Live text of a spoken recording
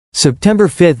September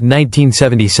 5,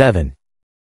 1977.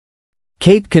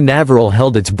 Cape Canaveral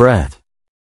held its breath.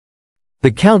 The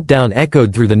countdown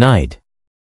echoed through the night.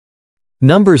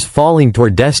 Numbers falling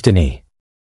toward destiny.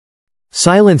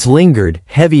 Silence lingered,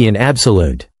 heavy and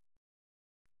absolute.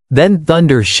 Then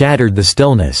thunder shattered the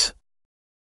stillness.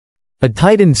 A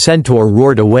Titan centaur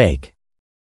roared awake.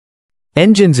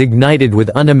 Engines ignited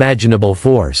with unimaginable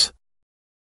force.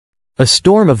 A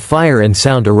storm of fire and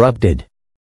sound erupted.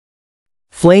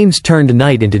 Flames turned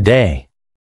night into day.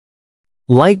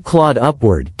 Light clawed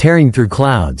upward, tearing through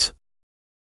clouds.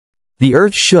 The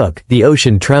earth shook, the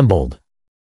ocean trembled.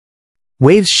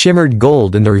 Waves shimmered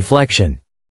gold in the reflection.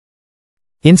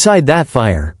 Inside that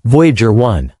fire, Voyager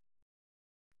 1.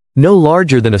 No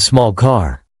larger than a small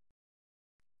car.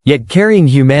 Yet carrying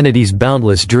humanity's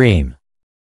boundless dream.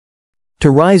 To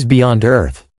rise beyond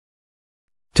Earth.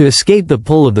 To escape the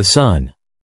pull of the sun.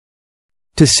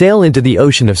 To sail into the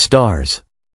ocean of stars.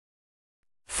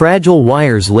 Fragile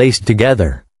wires laced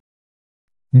together.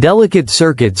 Delicate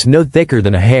circuits no thicker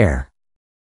than a hair.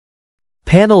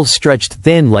 Panels stretched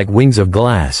thin like wings of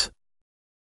glass.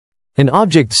 An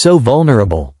object so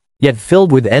vulnerable, yet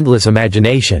filled with endless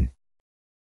imagination.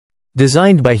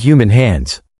 Designed by human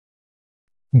hands.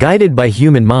 Guided by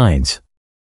human minds.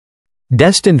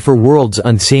 Destined for worlds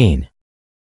unseen.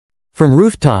 From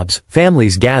rooftops,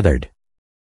 families gathered.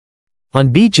 On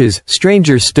beaches,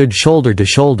 strangers stood shoulder to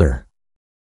shoulder.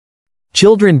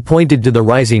 Children pointed to the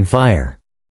rising fire.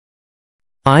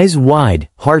 Eyes wide,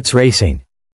 hearts racing.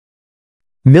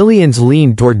 Millions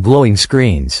leaned toward glowing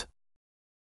screens.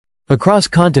 Across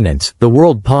continents, the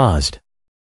world paused.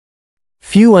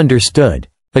 Few understood.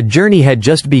 A journey had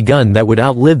just begun that would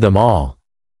outlive them all.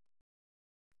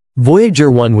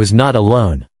 Voyager 1 was not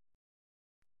alone.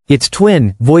 Its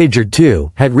twin, Voyager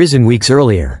 2, had risen weeks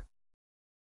earlier.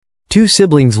 Two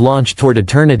siblings launched toward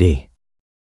eternity.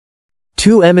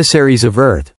 Two emissaries of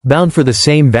Earth, bound for the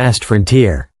same vast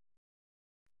frontier.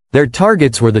 Their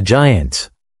targets were the giants.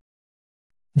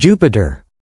 Jupiter.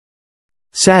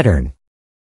 Saturn.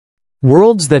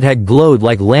 Worlds that had glowed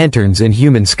like lanterns in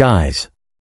human skies.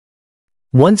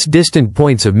 Once distant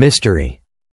points of mystery.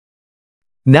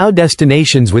 Now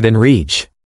destinations within reach.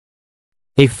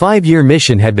 A 5-year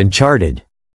mission had been charted.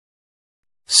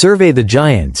 Survey the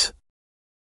giants.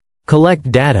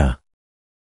 Collect data.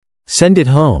 Send it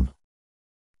home.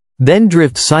 Then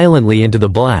drift silently into the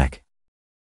black.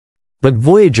 But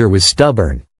Voyager was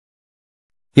stubborn.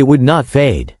 It would not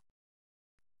fade.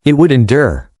 It would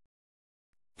endure.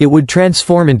 It would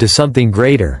transform into something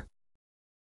greater.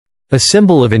 A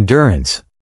symbol of endurance.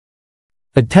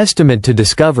 A testament to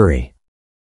discovery.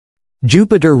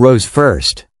 Jupiter rose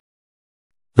first.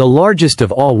 The largest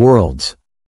of all worlds.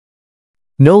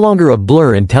 No longer a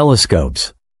blur in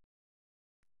telescopes.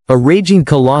 A raging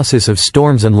colossus of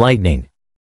storms and lightning.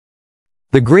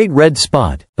 The Great Red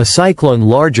Spot, a cyclone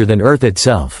larger than Earth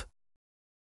itself.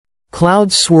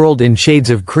 Clouds swirled in shades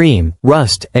of cream,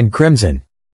 rust, and crimson.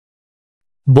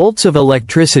 Bolts of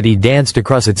electricity danced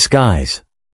across its skies.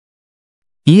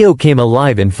 Io came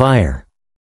alive in fire.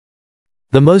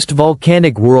 The most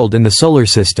volcanic world in the solar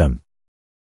system.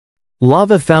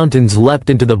 Lava fountains leapt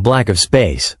into the black of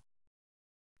space.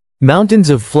 Mountains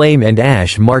of flame and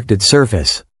ash marked its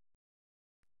surface.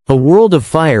 A world of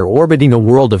fire orbiting a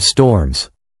world of storms.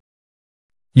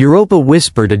 Europa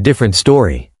whispered a different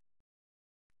story.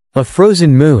 A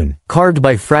frozen moon, carved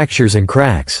by fractures and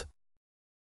cracks.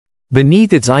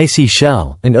 Beneath its icy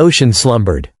shell, an ocean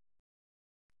slumbered.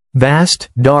 Vast,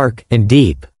 dark, and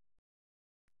deep.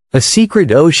 A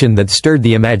secret ocean that stirred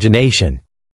the imagination.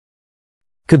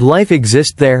 Could life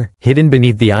exist there, hidden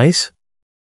beneath the ice?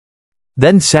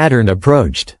 Then Saturn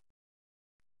approached.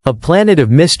 A planet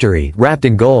of mystery, wrapped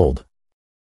in gold.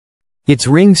 Its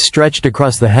rings stretched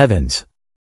across the heavens.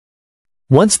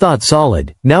 Once thought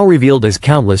solid, now revealed as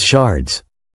countless shards.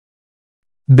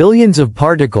 Billions of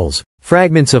particles,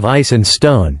 fragments of ice and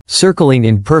stone, circling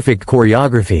in perfect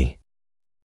choreography.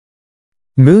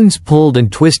 Moons pulled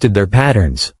and twisted their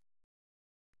patterns.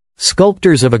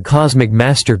 Sculptors of a cosmic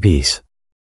masterpiece.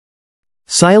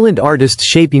 Silent artists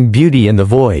shaping beauty in the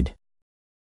void.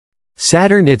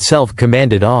 Saturn itself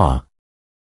commanded awe.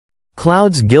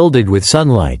 Clouds gilded with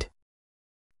sunlight.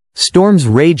 Storms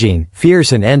raging,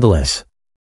 fierce and endless.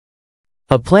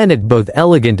 A planet both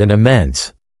elegant and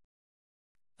immense.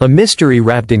 A mystery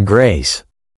wrapped in grace.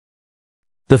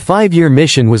 The 5-year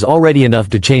mission was already enough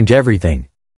to change everything.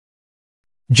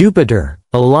 Jupiter,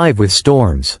 alive with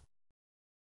storms.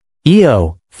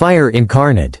 Io, fire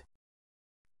incarnate.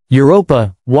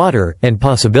 Europa, water and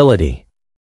possibility.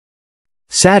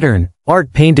 Saturn,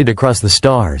 art painted across the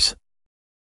stars.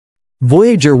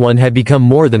 Voyager 1 had become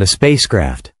more than a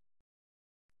spacecraft.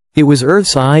 It was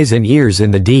Earth's eyes and ears in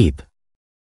the deep.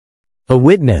 A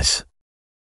witness.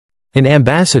 An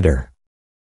ambassador.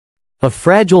 A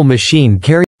fragile machine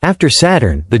carried. After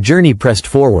Saturn, the journey pressed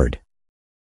forward.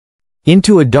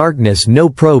 Into a darkness no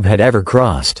probe had ever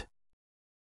crossed.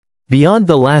 Beyond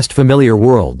the last familiar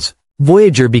worlds,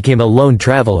 Voyager became a lone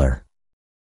traveler.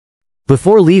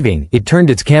 Before leaving, it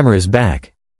turned its cameras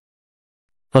back.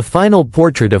 A final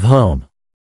portrait of home.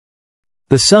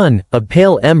 The sun, a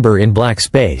pale ember in black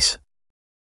space.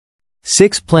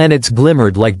 6 planets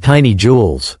glimmered like tiny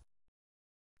jewels.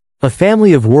 A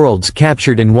family of worlds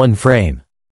captured in one frame.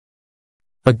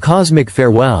 A cosmic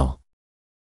farewell.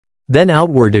 Then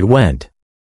outward it went.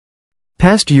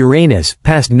 Past Uranus,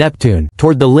 past Neptune,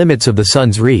 toward the limits of the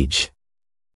sun's reach.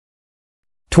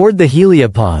 Toward the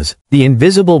heliopause, the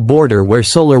invisible border where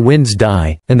solar winds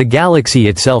die, and the galaxy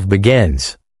itself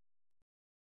begins.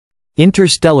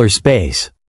 Interstellar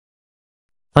space.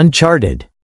 Uncharted.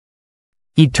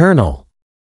 Eternal.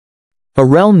 A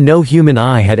realm no human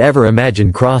eye had ever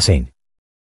imagined crossing.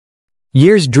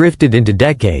 Years drifted into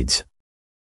decades.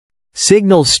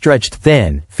 Signals stretched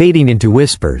thin, fading into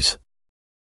whispers.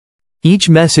 Each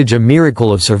message a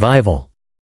miracle of survival.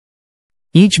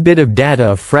 Each bit of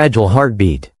data a fragile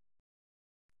heartbeat.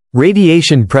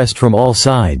 Radiation pressed from all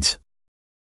sides.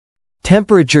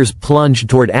 Temperatures plunged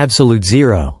toward absolute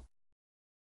zero.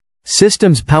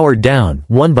 Systems powered down,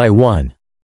 one by one.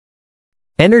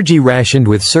 Energy rationed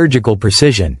with surgical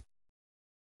precision.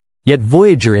 Yet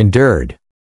Voyager endured.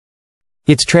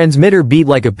 Its transmitter beat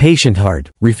like a patient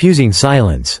heart, refusing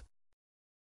silence.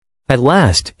 At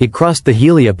last, it crossed the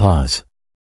heliopause.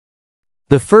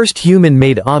 The first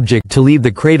human-made object to leave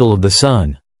the cradle of the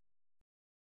sun.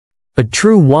 A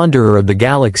true wanderer of the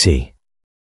galaxy.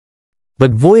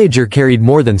 But Voyager carried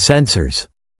more than sensors.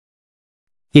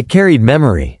 It carried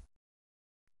memory.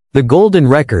 The golden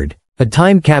record, a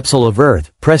time capsule of Earth,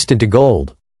 pressed into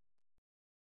gold.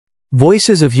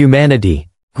 Voices of humanity,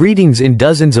 greetings in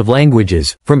dozens of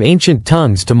languages, from ancient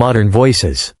tongues to modern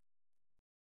voices.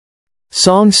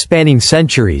 Songs spanning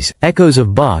centuries, echoes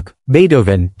of Bach,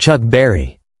 Beethoven, Chuck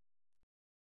Berry.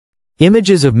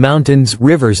 Images of mountains,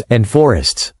 rivers, and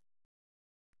forests.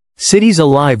 Cities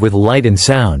alive with light and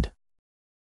sound.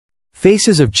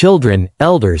 Faces of children,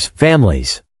 elders,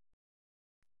 families.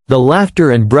 The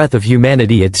laughter and breath of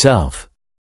humanity itself.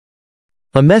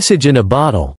 A message in a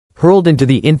bottle, hurled into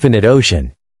the infinite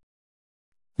ocean.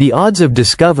 The odds of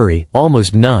discovery,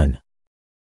 almost none.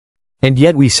 And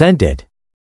yet we sent it.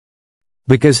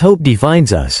 Because hope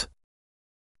defines us.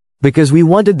 Because we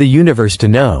wanted the universe to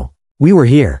know, we were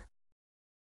here.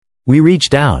 We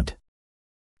reached out.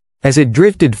 As it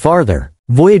drifted farther,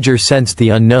 Voyager sensed the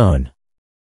unknown.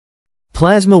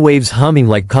 Plasma waves humming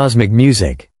like cosmic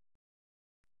music.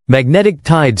 Magnetic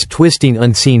tides twisting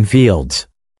unseen fields.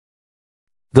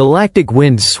 Galactic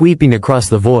winds sweeping across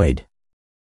the void.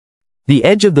 The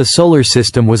edge of the solar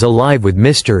system was alive with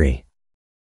mystery.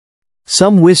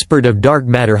 Some whispered of dark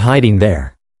matter hiding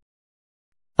there.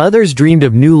 Others dreamed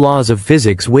of new laws of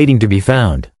physics waiting to be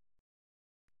found.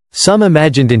 Some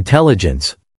imagined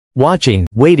intelligence, watching,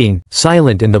 waiting,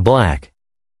 silent in the black.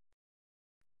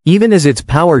 Even as its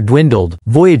power dwindled,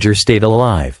 Voyager stayed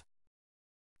alive.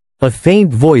 A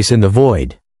faint voice in the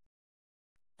void.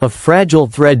 A fragile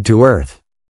thread to Earth.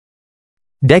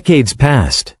 Decades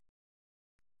passed.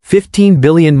 15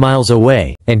 billion miles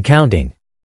away, and counting.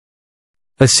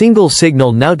 A single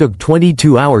signal now took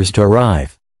 22 hours to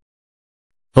arrive.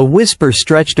 A whisper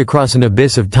stretched across an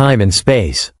abyss of time and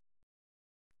space.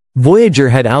 Voyager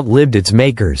had outlived its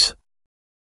makers.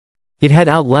 It had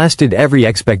outlasted every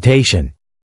expectation.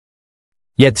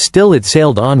 Yet still it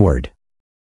sailed onward.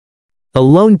 A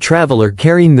lone traveler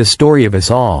carrying the story of us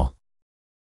all.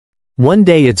 One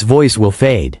day its voice will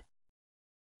fade.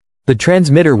 The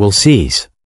transmitter will cease.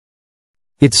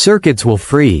 Its circuits will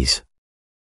freeze.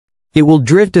 It will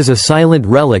drift as a silent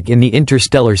relic in the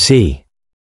interstellar sea.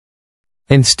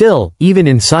 And still, even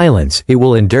in silence, it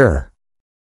will endure.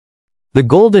 The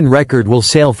golden record will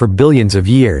sail for billions of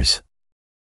years.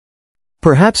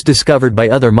 Perhaps discovered by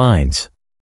other minds.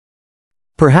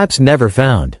 Perhaps never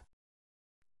found.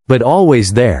 But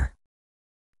always there.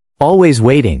 Always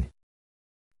waiting.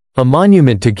 A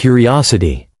monument to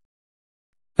curiosity.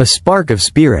 A spark of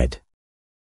spirit.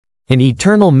 An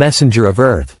eternal messenger of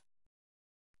Earth.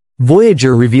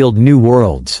 Voyager revealed new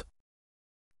worlds.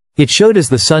 It showed us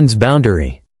the sun's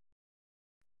boundary.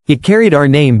 It carried our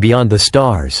name beyond the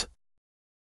stars.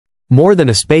 More than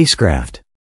a spacecraft.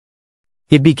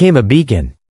 It became a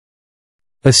beacon.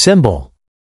 A symbol.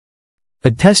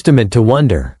 A testament to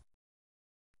wonder.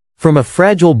 From a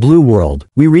fragile blue world,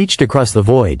 we reached across the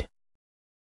void.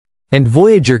 And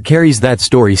Voyager carries that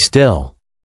story still.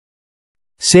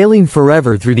 Sailing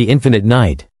forever through the infinite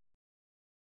night.